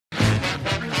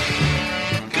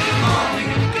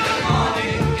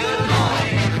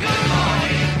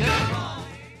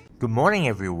Good morning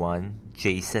everyone,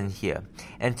 Jason here,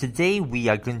 and today we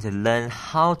are going to learn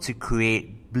how to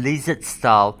create Blizzard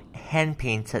style hand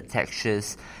painted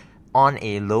textures on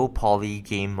a low poly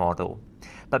game model.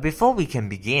 But before we can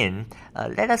begin,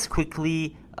 let us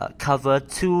quickly cover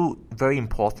two very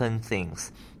important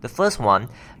things. The first one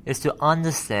is to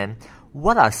understand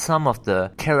what are some of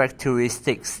the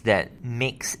characteristics that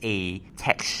makes a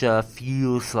texture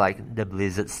feels like the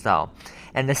Blizzard style.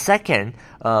 And the second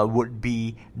would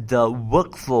be the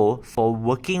workflow for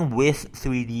working with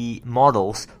 3D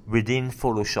models within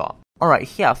Photoshop. Alright,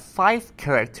 here are 5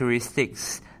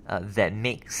 characteristics that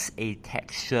makes a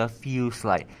texture feels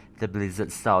like the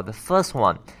Blizzard style. The first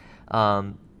one,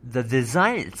 the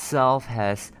design itself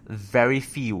has very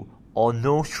few or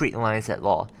no straight lines at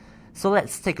all. So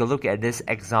let's take a look at this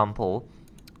example.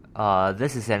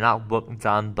 This is an artwork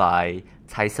done by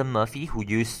Tyson Murphy, who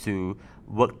used to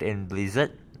work in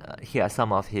Blizzard. Here are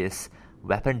some of his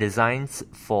weapon designs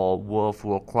for World of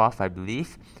Warcraft, I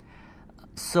believe.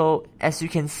 So as you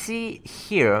can see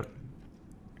here,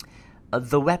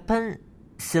 the weapon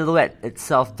silhouette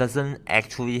itself doesn't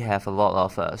actually have a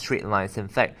lot of straight lines. In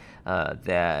fact,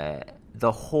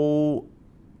 the whole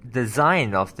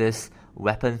design of this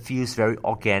weapon feels very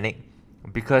organic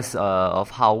because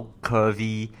of how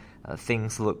curvy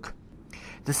things look.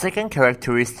 The second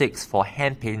characteristics for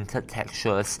hand-painted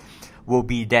textures will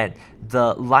be that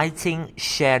the lighting,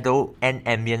 shadow, and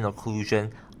ambient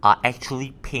occlusion are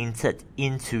actually painted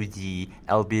into the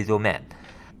albedo map.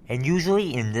 And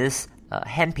usually in this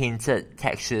hand-painted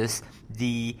textures,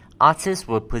 the artist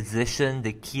will position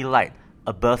the key light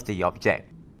above the object.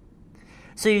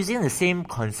 So using the same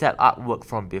concept artwork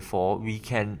from before, we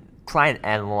can try and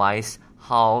analyze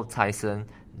how Tyson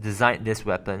designed this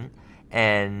weapon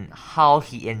and how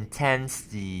he intends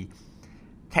the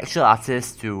texture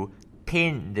artist to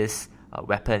paint this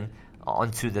weapon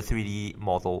onto the 3D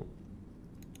model.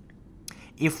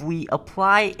 If we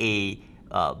apply a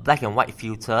black and white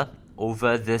filter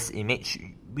over this image,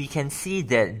 we can see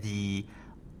that the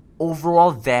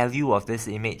overall value of this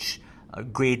image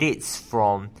gradates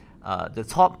from the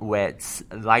top where it's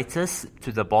lightest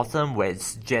to the bottom where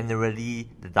it's generally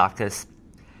the darkest.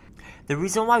 The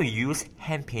reason why we use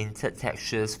hand-painted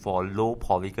textures for low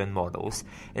polygon models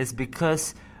is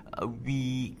because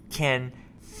we can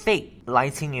fake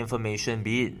lighting information,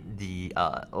 be it the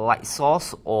light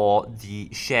source or the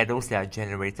shadows that are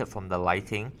generated from the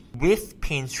lighting, with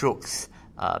paint strokes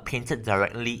painted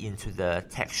directly into the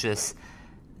textures.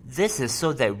 This is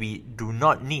so that we do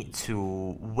not need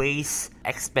to waste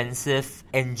expensive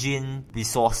engine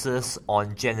resources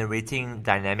on generating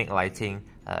dynamic lighting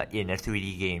in a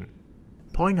 3D game.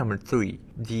 Point number 3.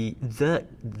 The dirt,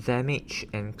 damage,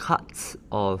 and cuts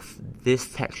of these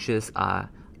textures are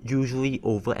usually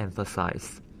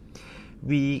overemphasized.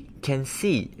 We can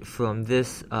see from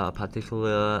this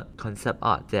particular concept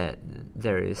art that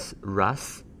there is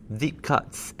rust, deep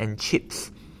cuts, and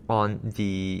chips on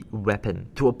the weapon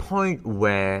to a point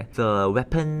where the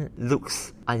weapon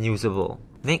looks unusable.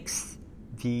 Next,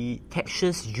 the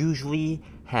textures usually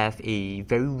have a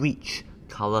very rich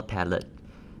color palette.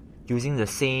 Using the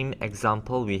same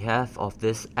example we have of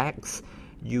this axe,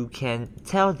 you can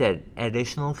tell that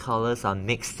additional colors are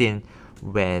mixed in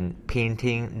when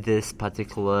painting this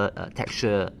particular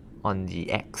texture on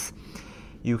the axe.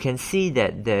 You can see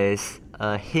that there's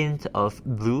a hint of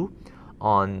blue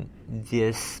on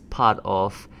this part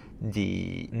of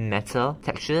the metal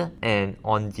texture, and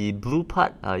on the blue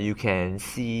part you can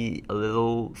see a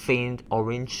little faint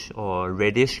orange or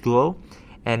reddish glow,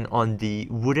 and on the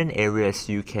wooden areas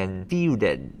you can feel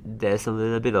that there's a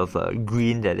little bit of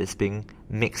green that is being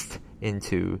mixed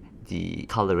into the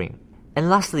coloring. And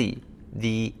lastly,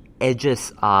 the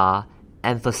edges are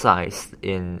emphasized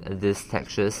in these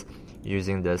textures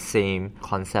using the same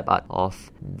concept art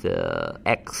of the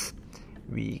X.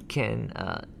 We can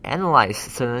analyze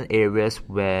certain areas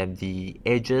where the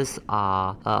edges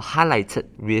are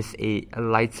highlighted with a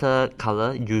lighter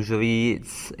color. Usually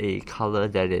it's a color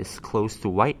that is close to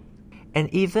white.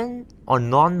 And even on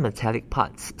non-metallic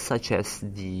parts such as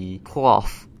the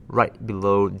cloth right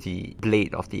below the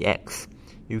blade of the axe,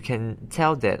 you can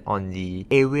tell that on the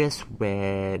areas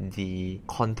where the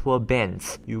contour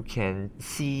bends, you can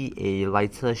see a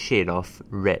lighter shade of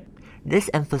red.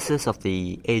 This emphasis of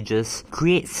the edges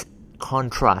creates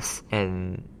contrast,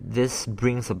 and this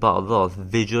brings about a lot of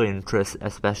visual interest,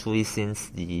 especially since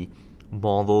the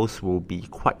models will be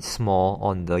quite small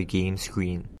on the game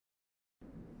screen.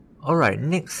 Alright,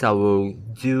 next I will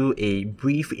do a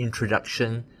brief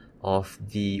introduction of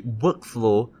the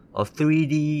workflow of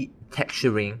 3D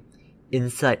texturing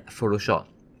inside Photoshop.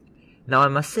 Now I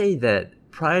must say that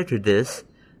prior to this,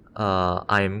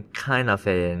 I'm kind of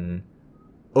an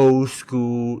old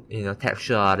school,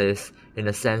 texture artist, in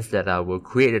the sense that I will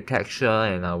create a texture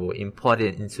and I will import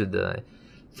it into the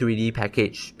 3D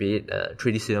package, be it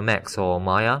 3D Studio Max or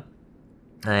Maya,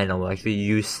 and I will actually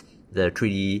use the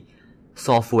 3D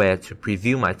software to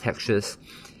preview my textures.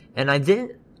 And I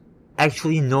didn't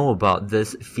actually know about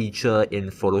this feature in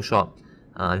Photoshop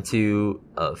until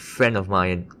a friend of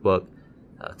mine at work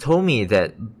told me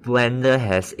that Blender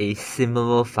has a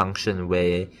similar function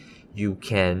where you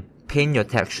can paint your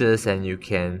textures and you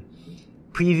can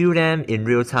preview them in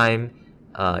real time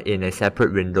in a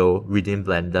separate window within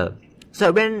Blender. So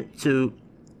I went to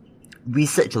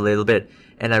research a little bit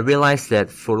and I realized that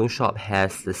Photoshop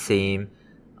has the same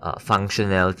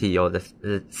functionality or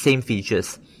the same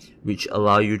features which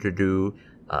allow you to do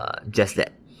just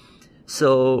that.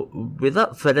 So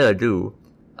without further ado,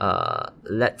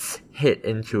 let's head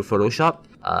into Photoshop.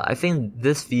 I think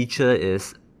this feature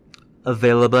is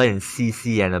available in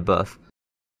CC and above.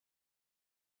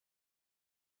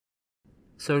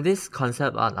 So this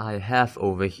concept art I have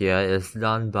over here is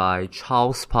done by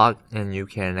Charles Park, and you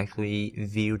can actually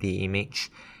view the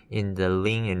image in the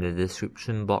link in the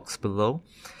description box below.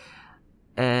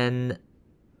 And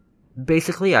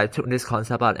basically I took this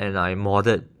concept art and I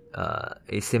modded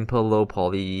a simple low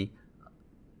poly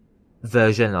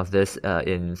version of this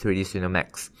in 3D Studio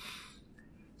Max.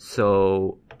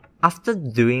 So after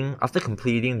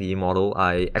completing the model,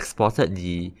 I exported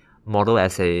the model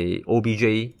as a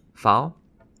OBJ file.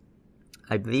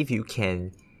 I believe you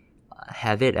can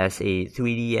have it as a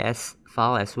 3ds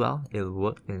file as well. It'll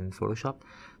work in Photoshop.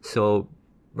 So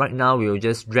right now we'll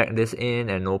just drag this in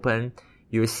and open.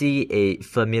 You'll see a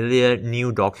familiar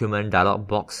new document dialog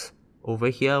box over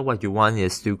here. What you want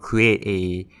is to create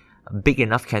a big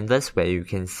enough canvas where you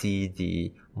can see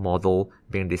the model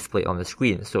being displayed on the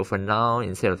screen. So for now,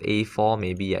 instead of A4,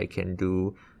 maybe I can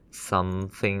do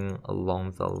something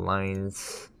along the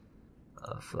lines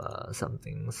of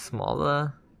something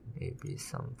smaller, maybe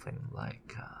something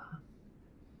like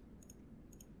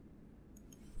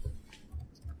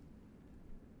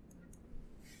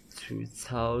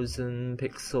 2000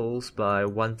 pixels by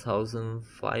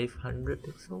 1500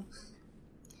 pixels,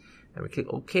 and we click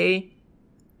OK,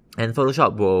 and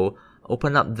Photoshop will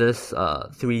open up this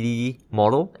 3D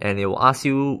model and it will ask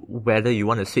you whether you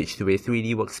want to switch to a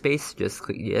 3D workspace. Just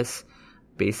click yes.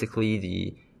 Basically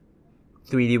the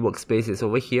 3D workspace is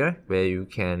over here where you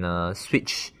can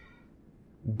switch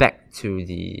back to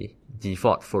the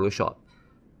default Photoshop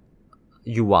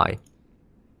UI.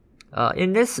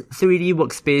 In this 3D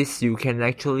workspace, you can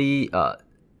actually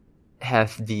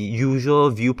have the usual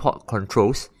viewport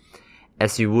controls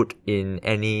as you would in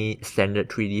any standard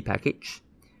 3D package,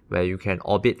 where you can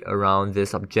orbit around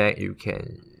this object, you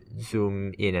can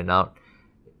zoom in and out.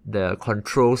 The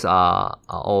controls are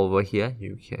all over here.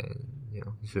 You can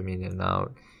zoom in and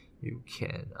out, you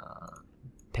can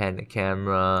pan the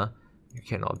camera, you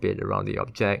can orbit around the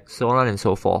object, so on and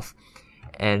so forth.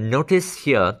 And notice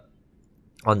here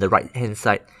on the right hand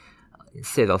side,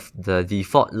 instead of the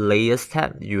default layers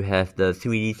tab, you have the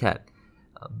 3D tab,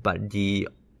 but the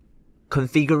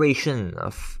configuration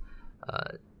of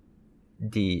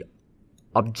the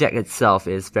object itself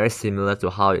is very similar to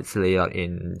how it's laid out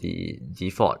in the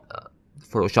default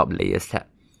Photoshop layers tab.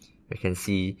 You can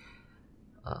see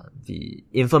the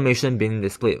information being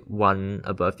displayed one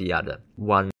above the other.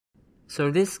 So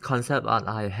this concept art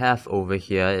I have over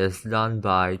here is done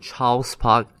by Charles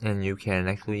Park, and you can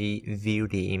actually view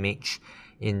the image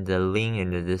in the link in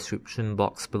the description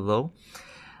box below.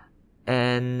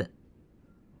 And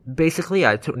basically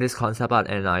I took this concept art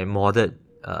and I modded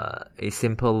a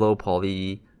simple low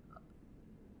poly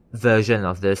version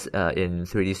of this in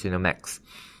 3D Studio Max.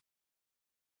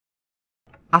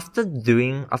 After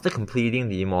completing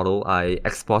the model, I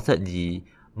exported the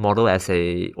model as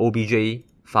a OBJ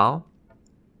file.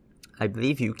 I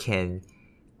believe you can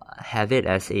have it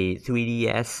as a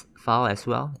 3ds file as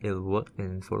well. It'll work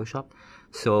in Photoshop.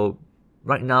 So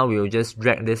right now we'll just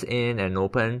drag this in and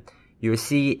open. You'll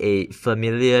see a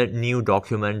familiar new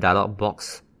document dialog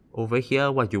box over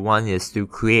here. What you want is to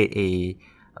create a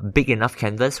big enough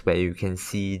canvas where you can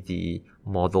see the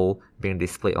model being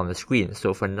displayed on the screen.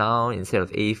 So for now, instead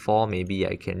of A4, maybe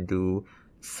I can do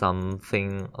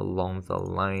something along the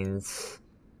lines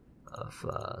of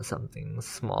something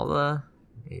smaller,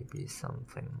 maybe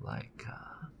something like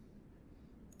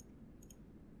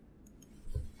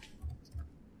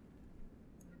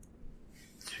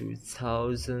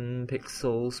 2000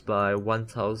 pixels by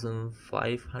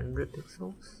 1500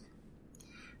 pixels,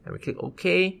 and we click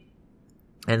OK,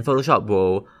 and Photoshop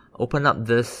will open up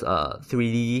this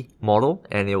 3D model,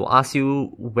 and it will ask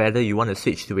you whether you want to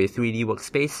switch to a 3D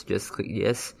workspace. Just click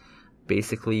yes.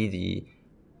 Basically, the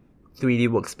 3D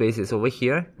workspace is over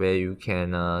here, where you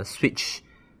can switch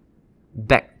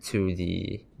back to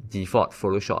the default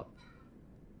Photoshop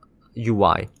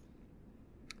UI.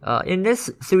 In this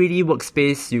 3D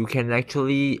workspace, you can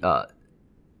actually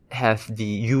have the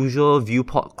usual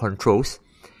viewport controls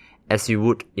as you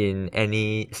would in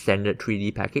any standard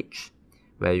 3D package,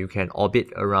 where you can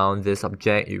orbit around this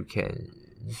object, you can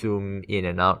zoom in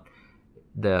and out.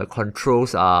 The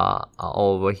controls are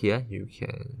all over here. You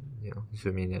can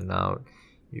zoom in and out,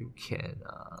 you can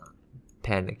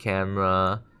pan the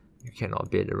camera, you can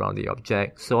orbit around the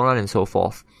object, so on and so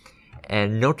forth.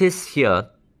 And notice here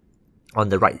on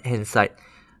the right hand side,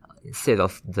 instead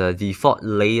of the default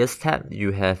layers tab,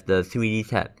 you have the 3D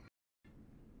tab.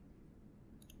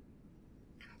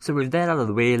 So with that out of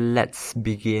the way, let's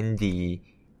begin the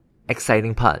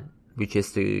exciting part, which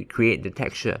is to create the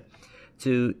texture.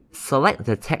 To select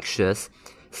the textures,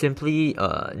 simply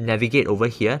navigate over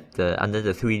here under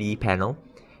the 3D panel.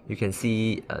 You can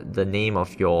see the name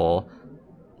of your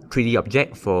 3D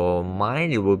object. For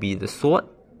mine, it will be the sword.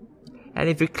 And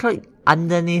if you click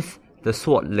underneath the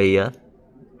sword layer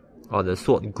or the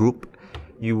sword group,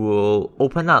 you will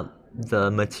open up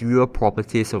the material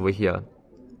properties over here.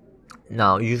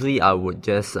 Now, usually I would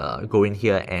just go in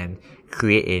here and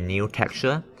create a new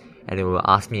texture, and it will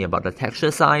ask me about the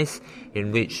texture size,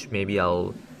 in which maybe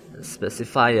I'll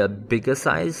specify a bigger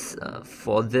size.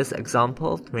 For this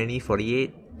example,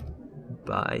 2048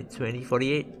 by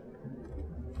 2048,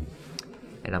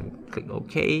 and I'm click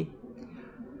OK.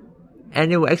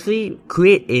 And it will actually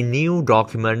create a new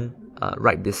document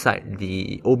right beside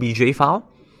the OBJ file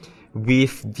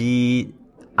with the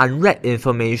unwrapped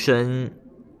information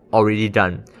already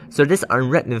done. So this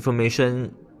unwrapped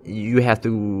information, you have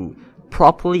to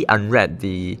properly unwrap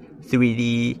the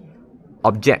 3D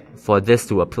object for this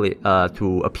to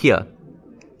appear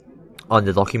on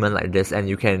the document like this, and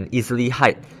you can easily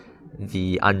hide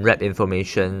the unwrapped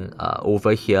information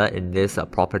over here in this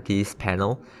properties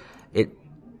panel. It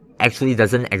actually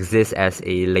doesn't exist as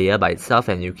a layer by itself,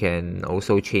 and you can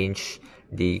also change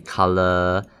the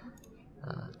color,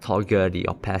 toggle the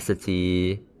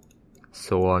opacity,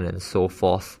 so on and so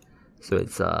forth. So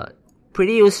it's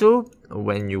pretty useful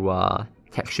when you are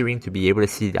texturing to be able to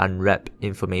see the unwrapped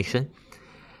information.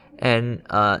 And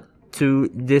to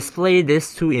display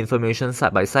these two information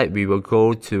side by side, we will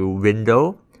go to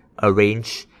Window,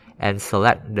 Arrange, and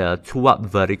select the 2-up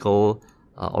vertical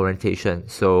orientation.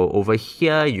 So over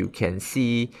here you can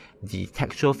see the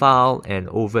texture file, and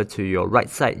over to your right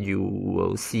side you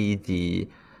will see the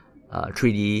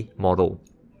 3D model.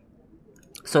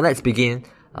 So let's begin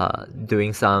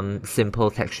doing some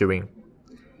simple texturing.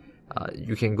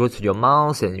 You can go to your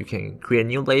mouse and you can create a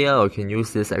new layer, or you can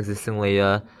use this existing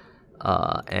layer,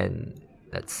 and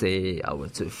let's say I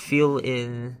want to fill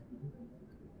in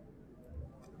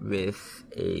with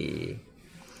a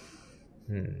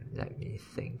let me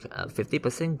think,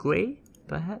 50% gray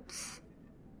perhaps,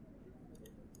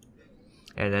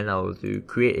 and then I'll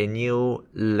create a new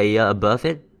layer above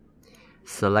it.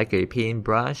 Select a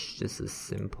paintbrush, just a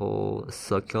simple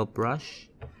circle brush,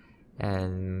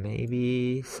 and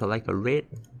maybe select a red.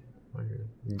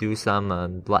 Do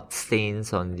some blood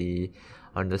stains on the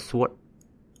sword.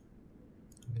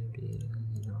 Maybe,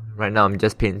 right now I'm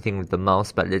just painting with the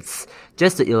mouse, but it's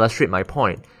just to illustrate my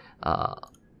point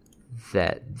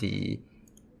that the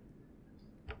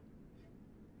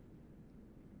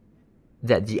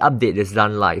update is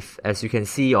done live. As you can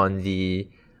see on the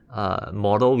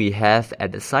model we have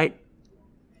at the side,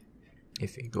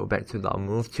 if we go back to the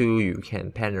move tool, you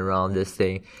can pan around this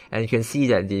thing, and you can see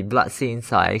that the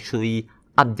bloodstains are actually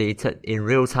updated in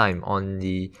real time on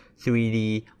the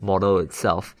 3D model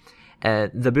itself.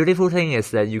 And the beautiful thing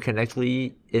is that you can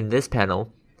actually, in this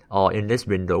panel or in this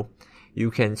window, you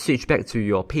can switch back to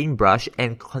your paintbrush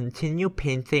and continue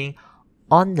painting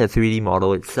on the 3D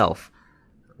model itself,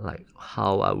 like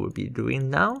how I will be doing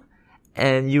now.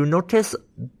 And you notice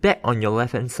back on your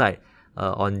left hand side,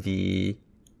 on the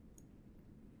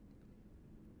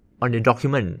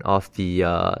document of the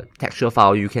texture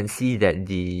file, you can see that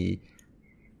the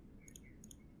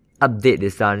update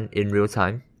is done in real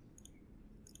time.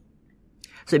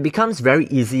 So it becomes very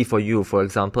easy for you. For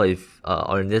example, if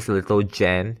on this little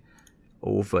gem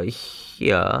over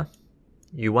here,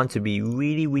 you want to be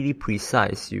really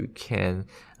precise, you can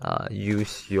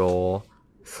use your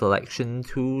selection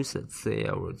tools. Let's say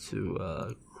I were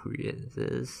to create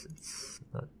this. It's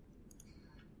not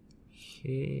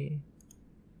okay.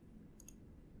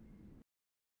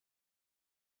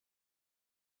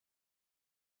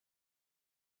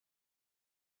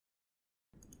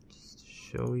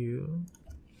 show you.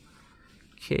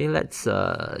 Okay, let's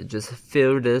just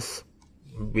fill this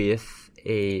with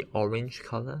a orange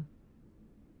color,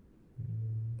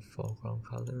 foreground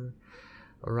color.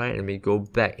 Alright, let me go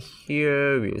back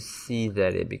here. We'll see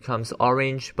that it becomes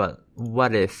orange, but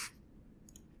what if,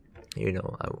 you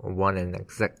know, I want an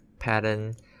exact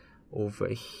pattern over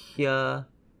here.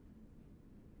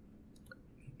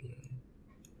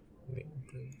 Maybe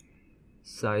the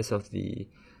size of the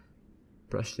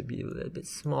brush to be a little bit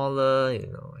smaller. You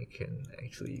know, I can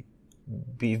actually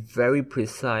be very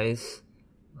precise.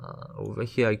 Over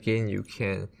here again, you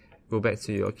can go back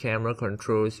to your camera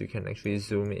controls. You can actually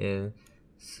zoom in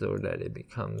so that it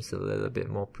becomes a little bit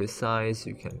more precise.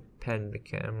 You can pan the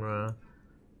camera,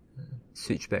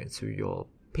 switch back to your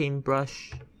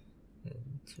paintbrush,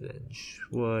 and to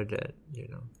ensure that, you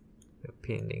know, you're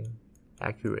painting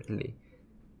accurately.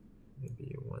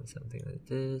 Maybe you want something like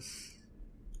this.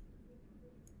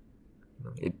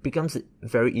 It becomes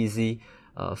very easy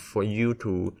for you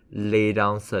to lay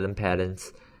down certain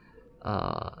patterns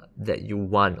that you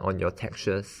want on your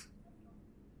textures.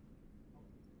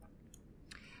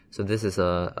 So this is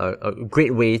a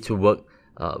great way to work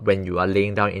when you are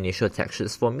laying down initial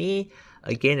textures. For me,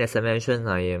 again, as I mentioned,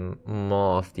 I am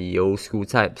more of the old school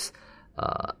types.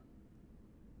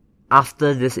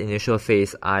 After this initial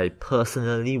phase, I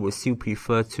personally would still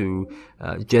prefer to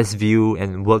just view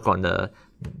and work on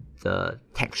the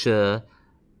texture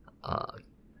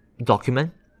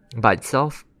document by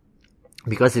itself,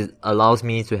 because it allows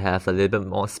me to have a little bit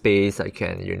more space. I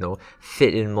can, you know,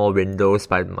 fit in more windows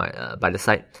by the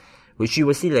side, which you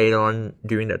will see later on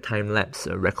during the time-lapse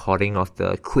recording of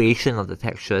the creation of the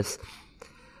textures.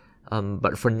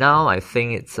 But for now, I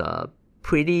think it's a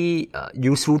pretty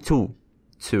useful tool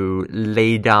to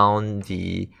lay down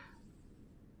the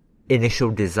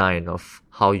initial design of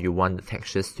how you want the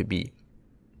textures to be.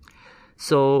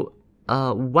 So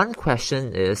one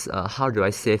question is, how do I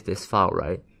save this file,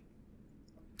 right?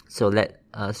 So let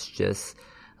us just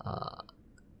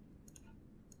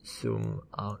zoom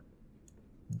out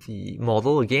the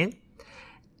model again.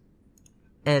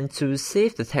 And to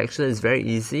save the texture is very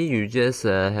easy. You just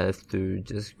have to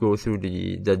just go through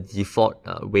the default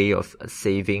way of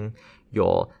saving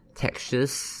your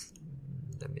textures.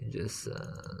 Let me just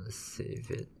save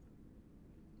it.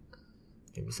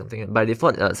 Maybe something by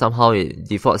default, somehow it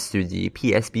defaults to the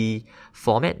PSB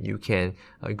format. You can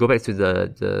go back to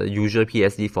the usual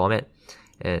PSD format,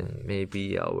 and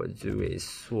maybe I will do a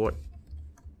sword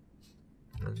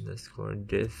underscore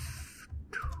diff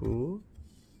 2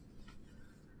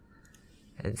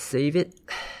 and save it.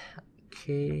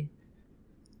 Okay.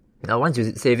 Now once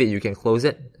you save it, you can close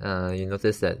it. You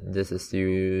notice that this is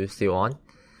still on.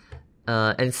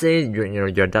 And say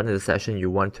you're done with the session,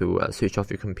 you want to switch off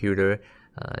your computer.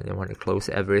 You want to close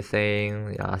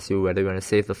everything. It asks you whether you want to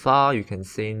save the file. You can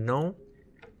say no.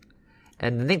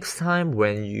 And the next time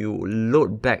when you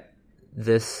load back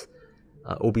this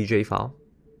OBJ file,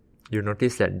 you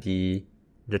notice that the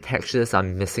textures are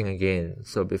missing again.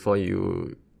 So before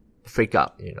you freak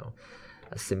out, you know,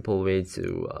 a simple way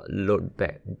to load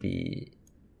back the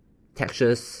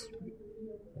textures,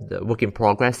 the work in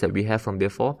progress that we have from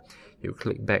before, you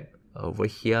click back over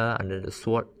here under the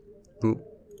sword group.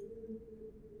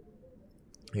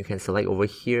 You can select over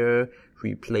here,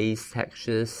 replace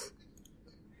textures,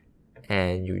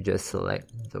 and you just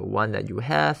select the one that you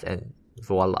have, and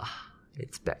voila,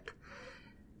 it's back.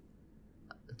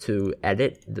 To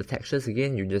edit the textures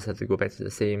again, you just have to go back to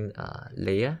the same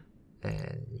layer,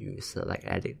 and you select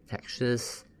edit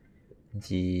textures.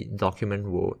 The document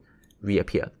will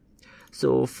reappear.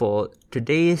 So for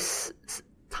today's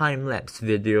time-lapse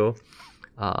video,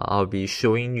 I'll be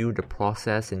showing you the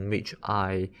process in which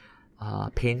I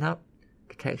paint up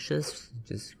the textures.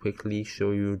 Just quickly show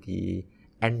you the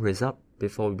end result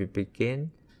before we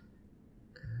begin.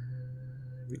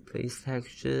 Replace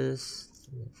textures,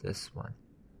 this one.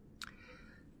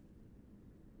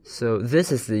 So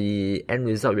this is the end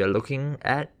result we are looking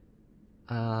at,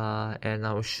 and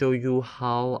I'll show you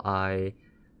how I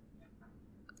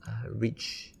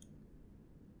reach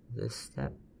this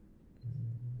step.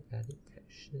 Edit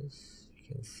textures, you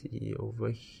can see over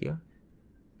here.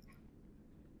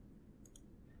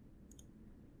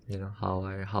 You know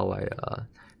how I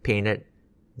painted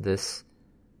this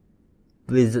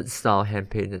Blizzard style hand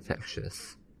painted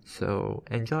textures. So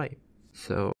enjoy.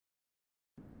 So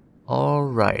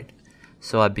alright,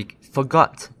 so I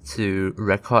forgot to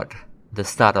record the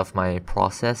start of my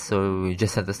process, so we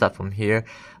just have to start from here.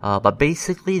 But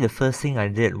basically the first thing I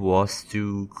did was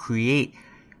to create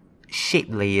shape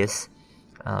layers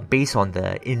based on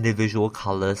the individual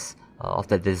colors of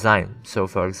the design. So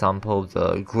for example,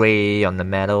 the gray on the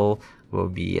metal will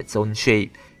be its own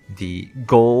shape, the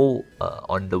gold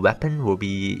on the weapon will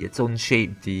be its own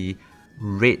shape, the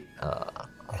red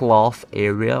cloth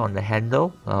area on the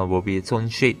handle will be its own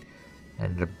shape,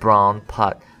 and the brown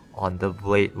part on the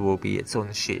blade will be its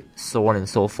own shape, so on and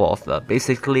so forth.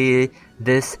 Basically,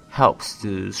 this helps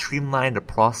to streamline the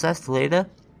process later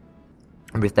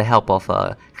with the help of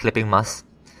clipping mask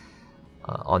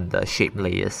on the shape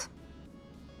layers.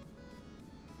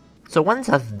 So once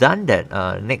I've done that,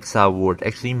 next I would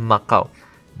actually mark out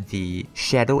the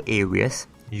shadow areas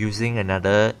using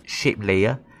another shape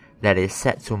layer that is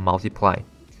set to multiply.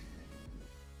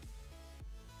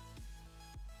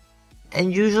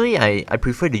 And usually I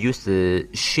prefer to use the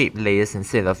shape layers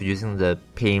instead of using the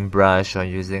paintbrush or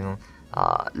using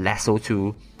lasso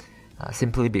tool,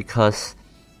 simply because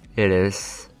it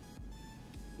is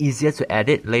easier to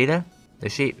edit later, the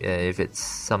shape, if it's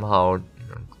somehow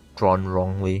drawn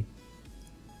wrongly.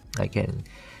 I can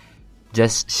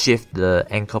just shift the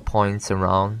anchor points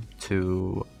around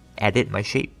to edit my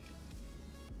shape.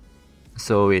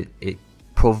 So it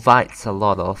provides a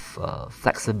lot of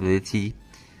flexibility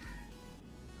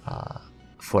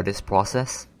for this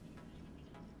process.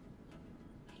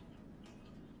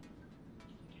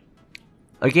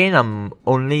 Again, I'm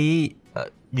only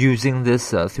using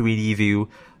this 3D view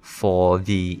for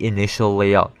the initial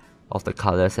layout of the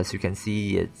colors. As you can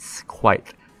see, it's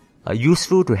quite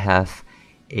useful to have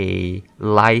a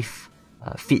live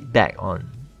feedback on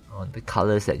the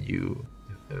colors that you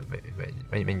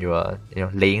when you are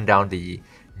laying down the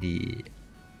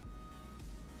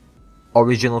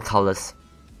original colors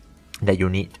that you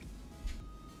need.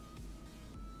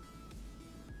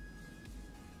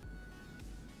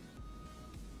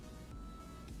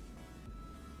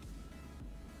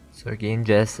 So again,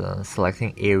 just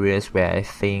selecting areas where I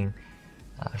think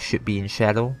should be in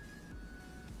shadow.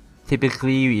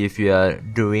 Typically, if you are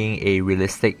doing a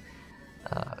realistic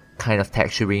kind of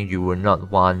texturing, you will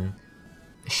not want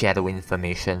shadow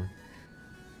information.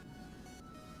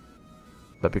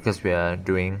 But because we are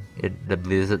doing it the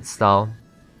Blizzard style,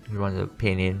 we want to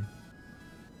paint in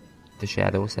the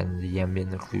shadows and the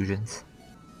ambient occlusions.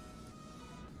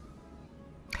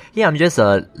 Here I'm just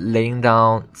laying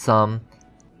down some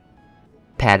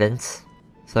patterns,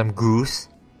 some grooves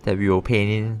that we will paint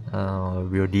in,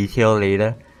 we'll detail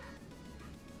later.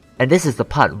 And this is the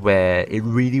part where it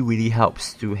really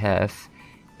helps to have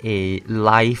a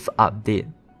live update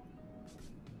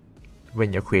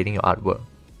when you're creating your artwork.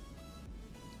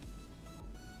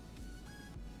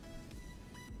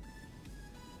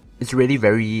 It's really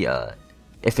very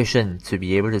efficient to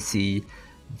be able to see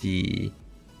the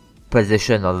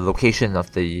position or the location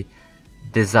of the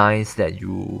designs that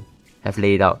you have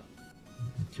laid out,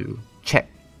 to check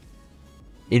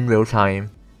in real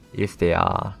time if they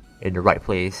are in the right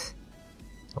place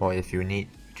or if you need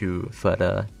to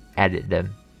further edit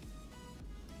them.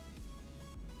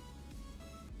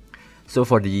 So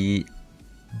for the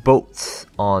bolts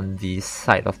on the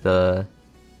side of the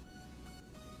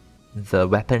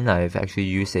weapon, I've actually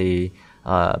used a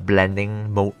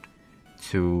blending mode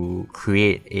to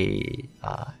create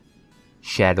a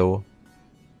shadow,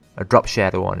 a drop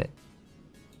shadow on it.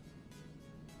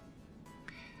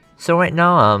 So right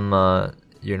now I'm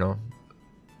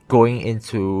going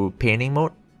into painting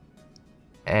mode,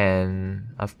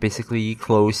 and I've basically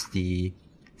closed the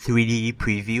 3D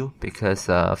preview because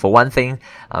for one thing,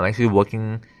 I'm actually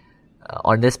working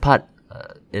on this part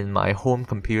in my home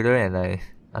computer, and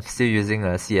I'm still using a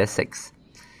CS6,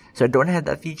 so I don't have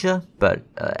that feature. But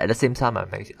at the same time,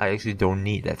 I actually don't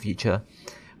need that feature.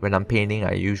 When I'm painting,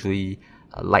 I usually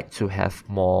like to have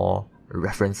more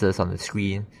references on the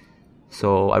screen,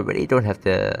 so I really don't have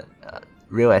the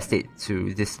real estate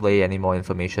to display any more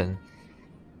information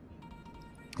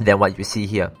than what you see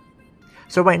here.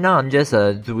 So right now I'm just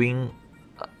doing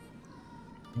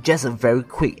just a very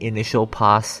quick initial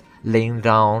pass, laying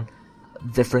down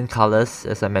different colors,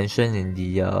 as I mentioned in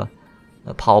the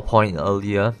PowerPoint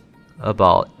earlier,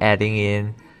 about adding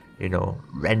in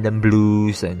random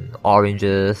blues and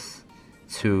oranges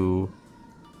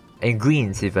and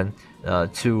greens even,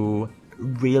 to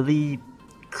really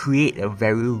create a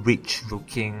very rich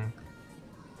looking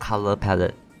color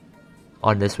palette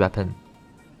on this weapon.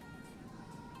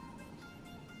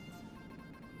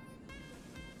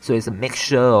 So it's a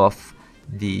mixture of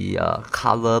the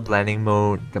color blending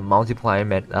mode, the multiply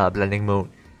blending mode,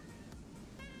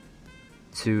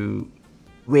 to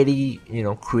really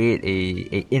create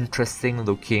a interesting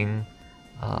looking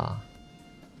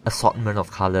assortment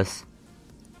of colors.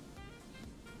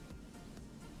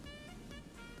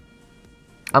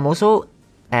 I'm also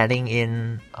adding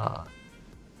in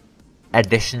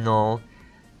additional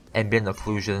ambient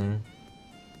occlusion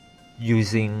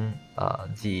using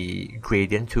the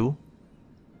gradient tool.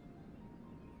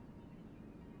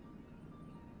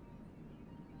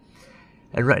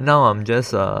 And right now I'm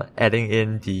just adding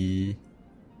in the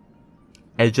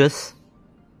edges.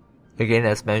 Again,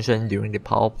 as mentioned during the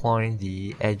PowerPoint,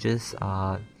 the edges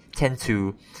tend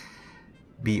to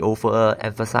be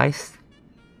overemphasized.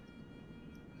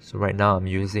 So right now I'm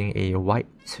using a white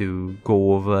to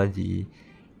go over the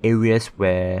areas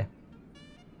where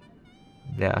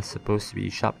there are supposed to be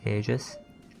sharp edges.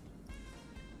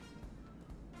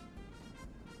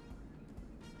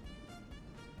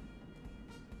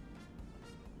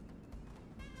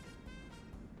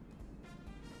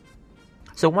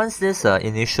 So once this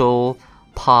initial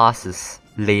pass is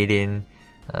laid in,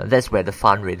 that's where the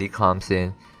fun really comes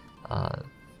in.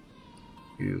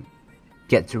 You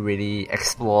get to really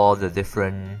explore the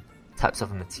different types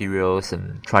of materials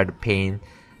and try to paint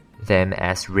them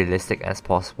as realistic as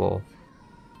possible.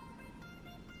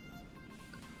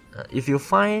 If you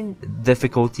find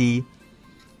difficulty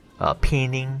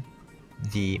painting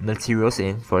the materials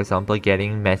in, for example,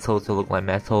 getting metal to look like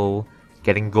metal,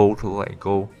 getting gold to look like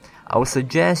gold, I would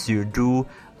suggest you do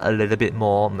a little bit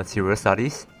more material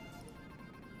studies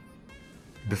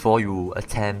before you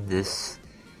attempt this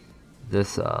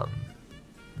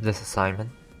assignment.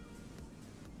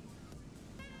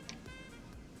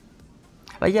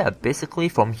 But yeah, basically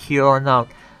from here on out,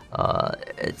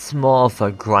 it's more of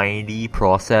a grindy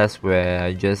process where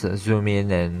I just zoom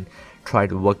in and try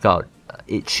to work out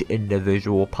each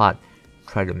individual part,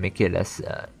 try to make it as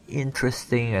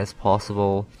interesting as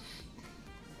possible.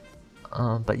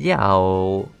 But yeah,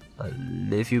 I'll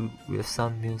leave you with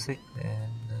some music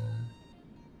and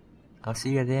I'll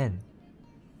see you at the end.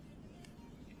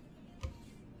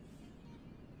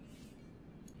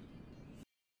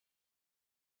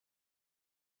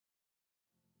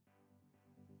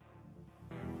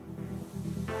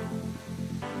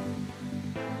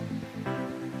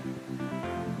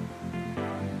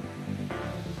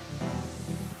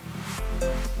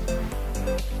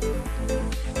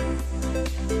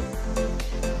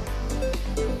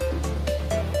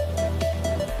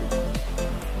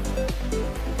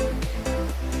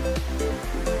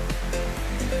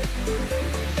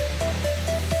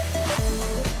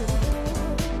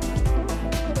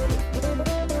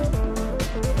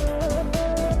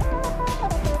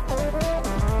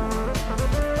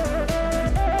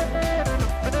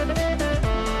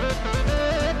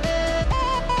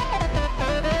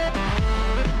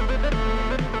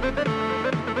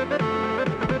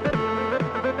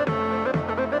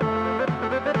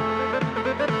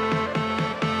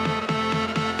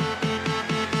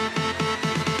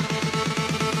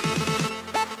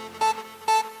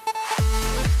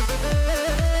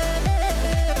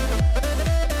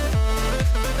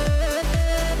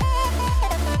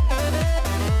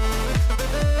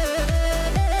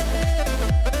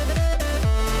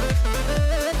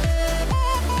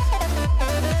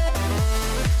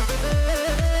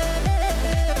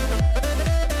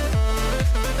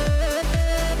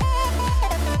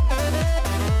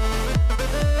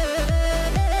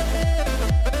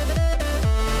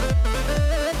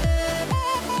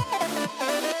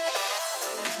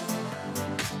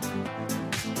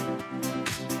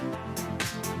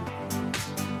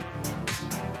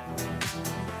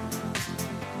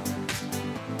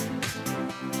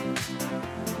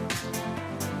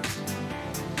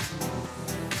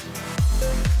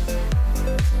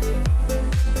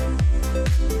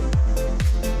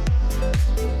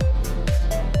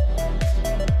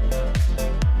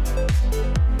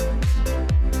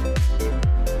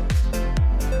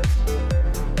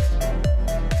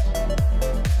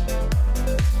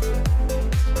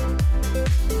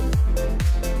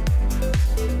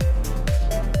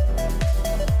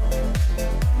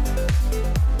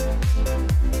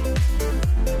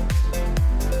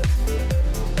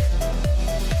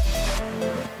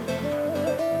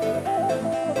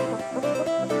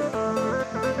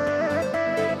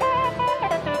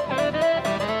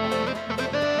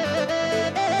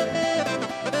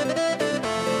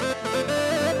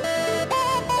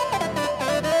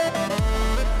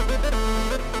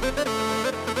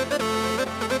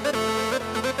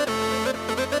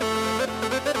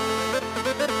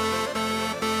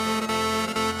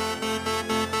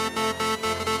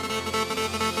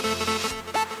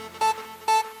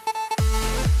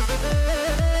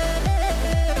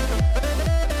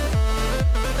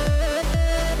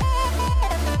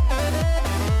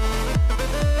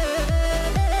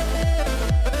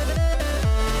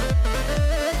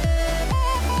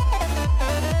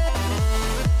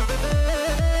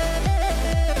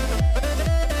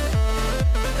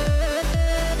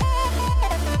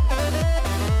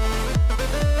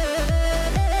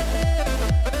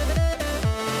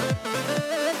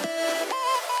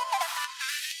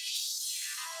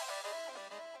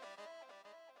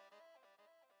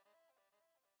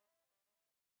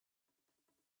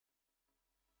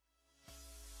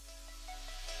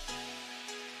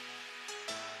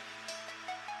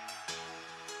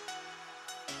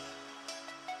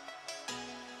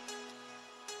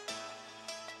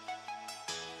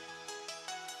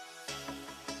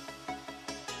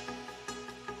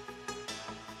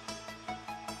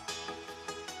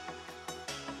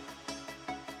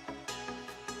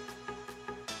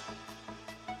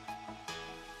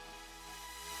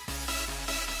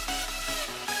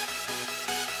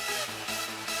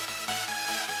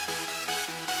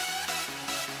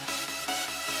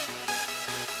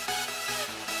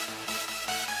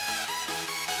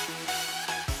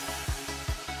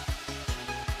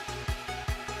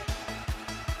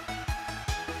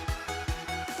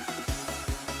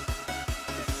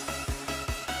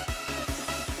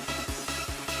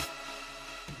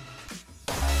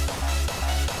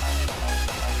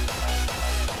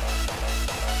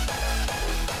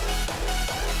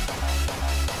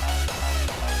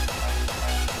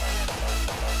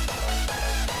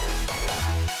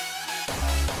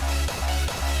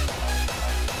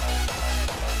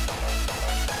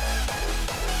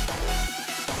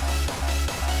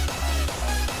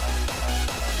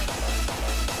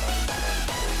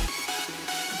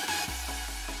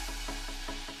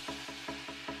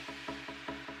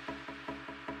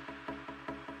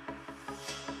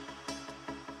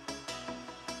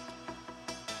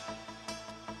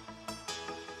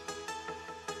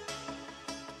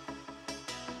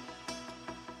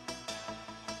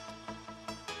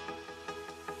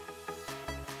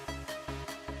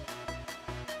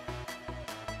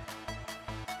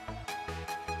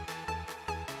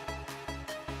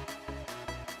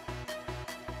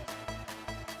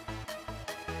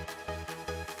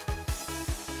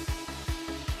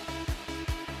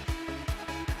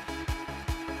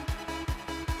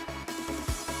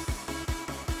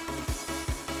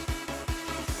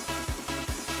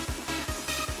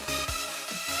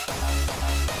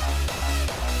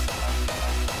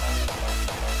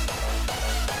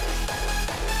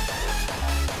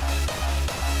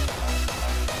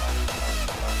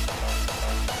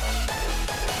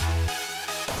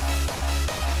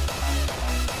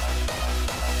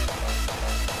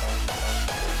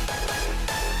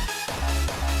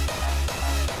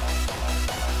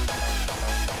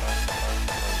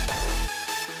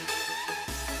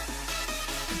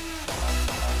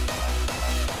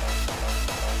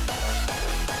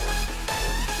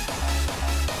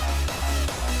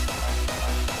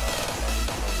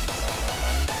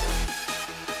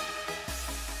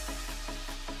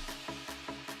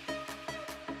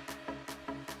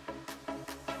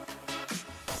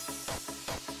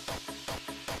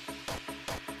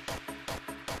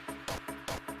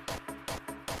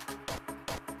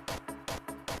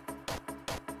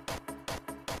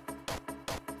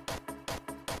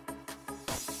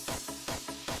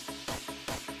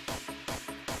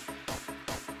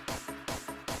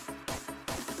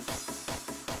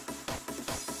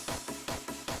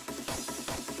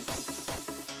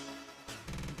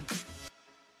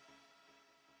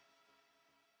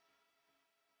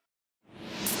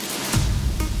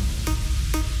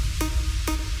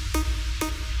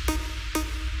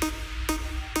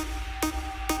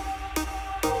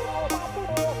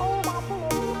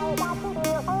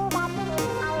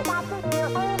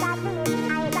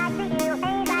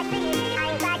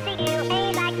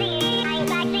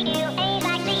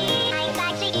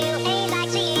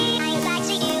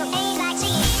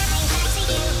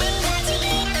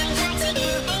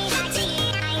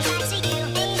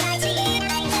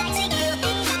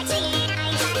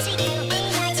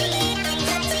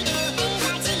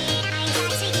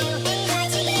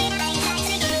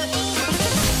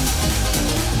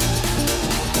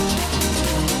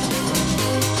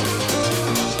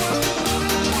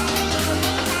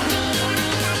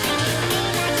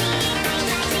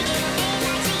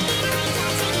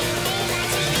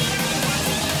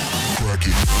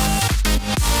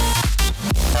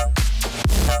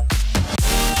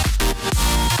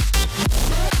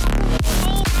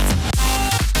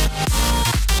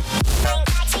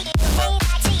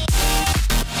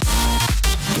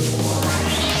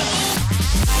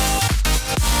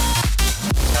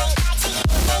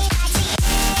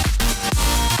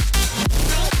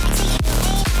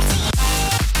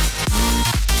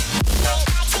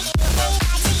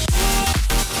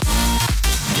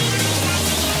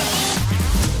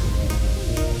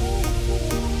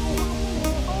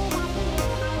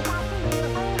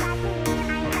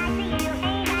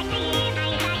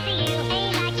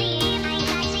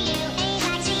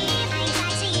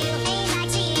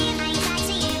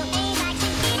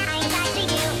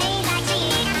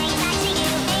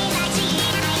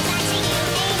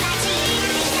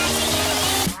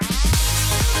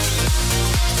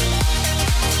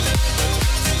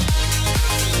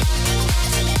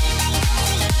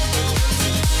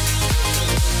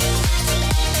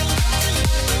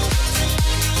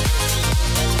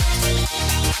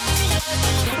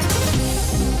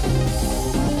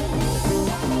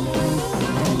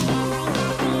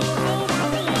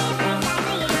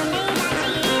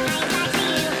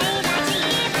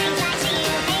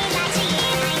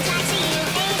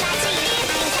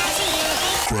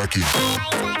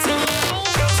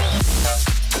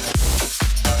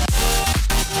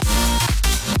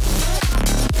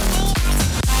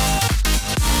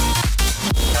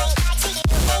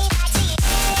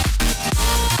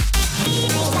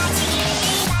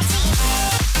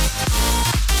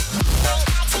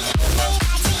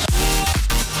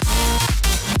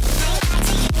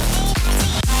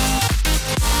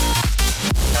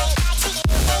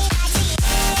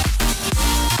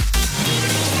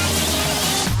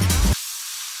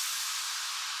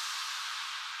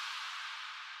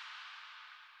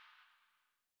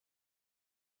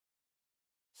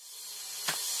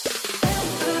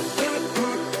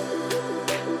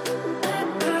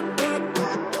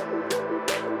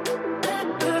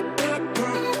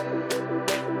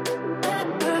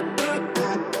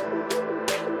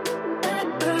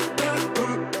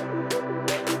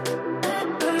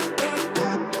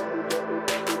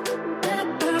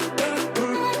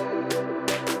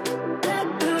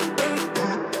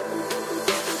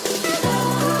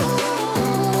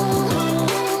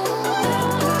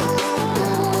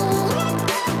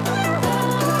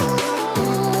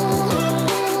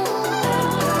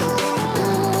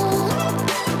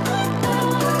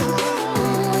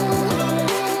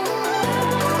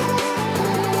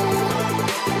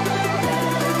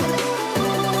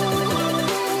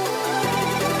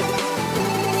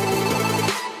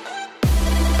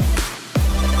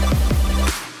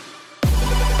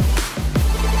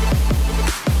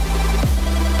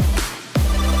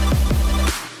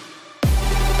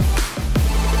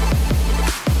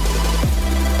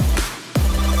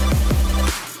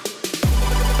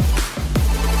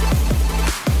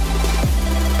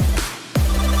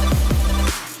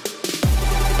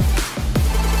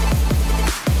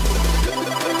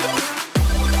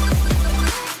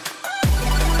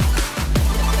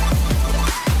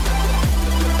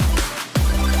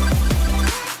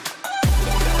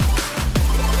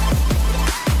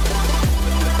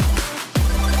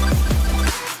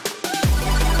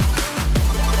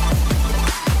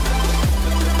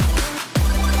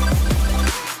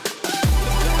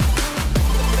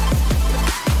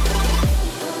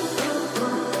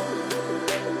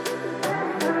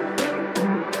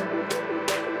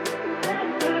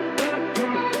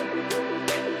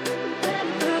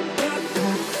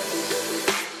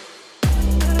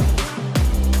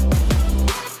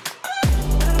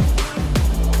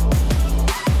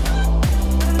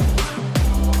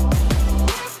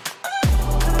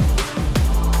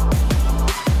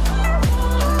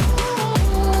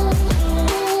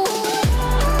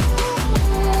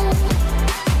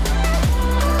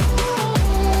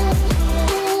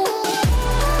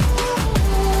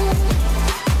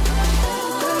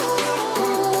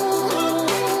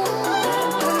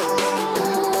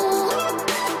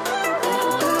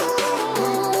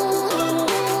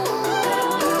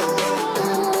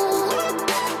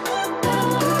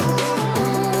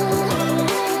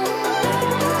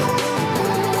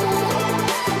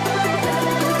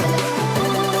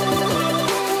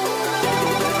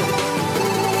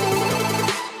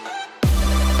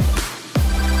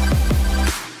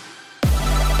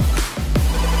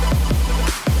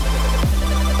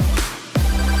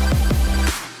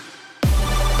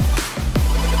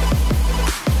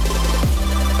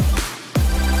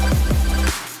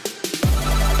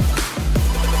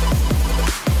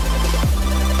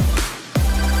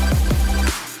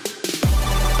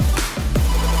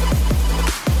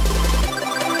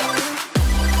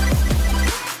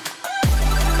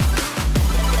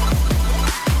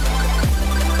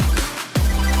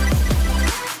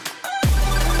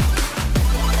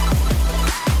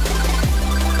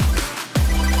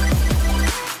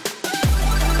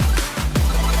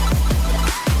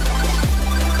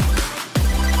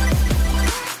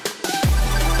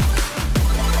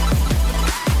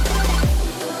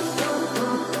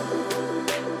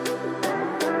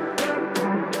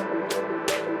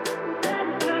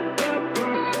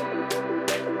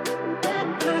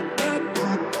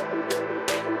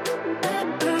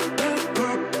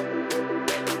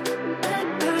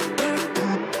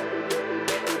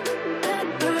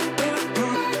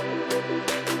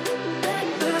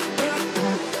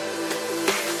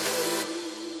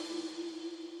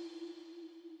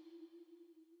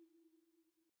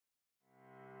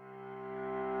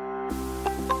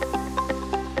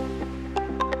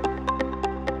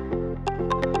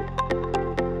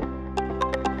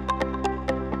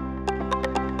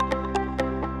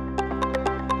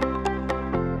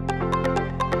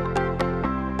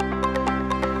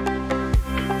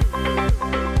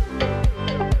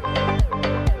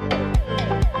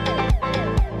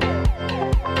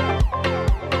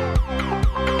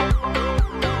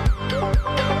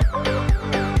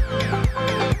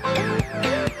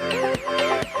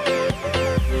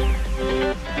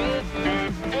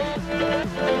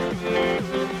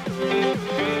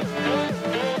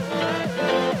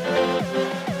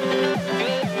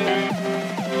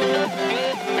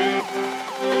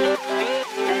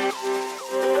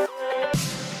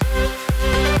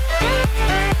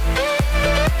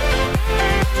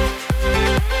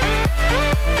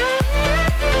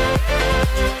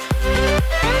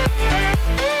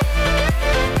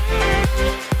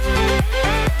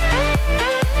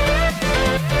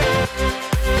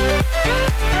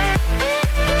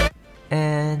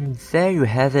 you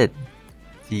have it,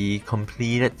 the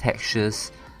completed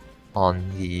textures on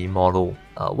the model.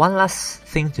 One last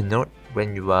thing to note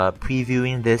when you are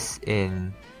previewing this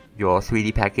in your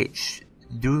 3D package,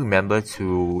 do remember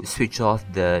to switch off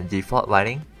the default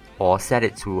lighting or set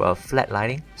it to a flat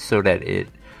lighting so that it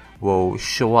will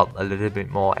show up a little bit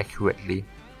more accurately.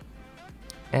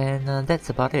 And that's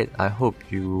about it. I hope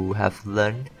you have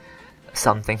learned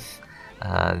something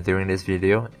during this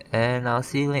video, and I'll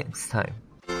see you next time.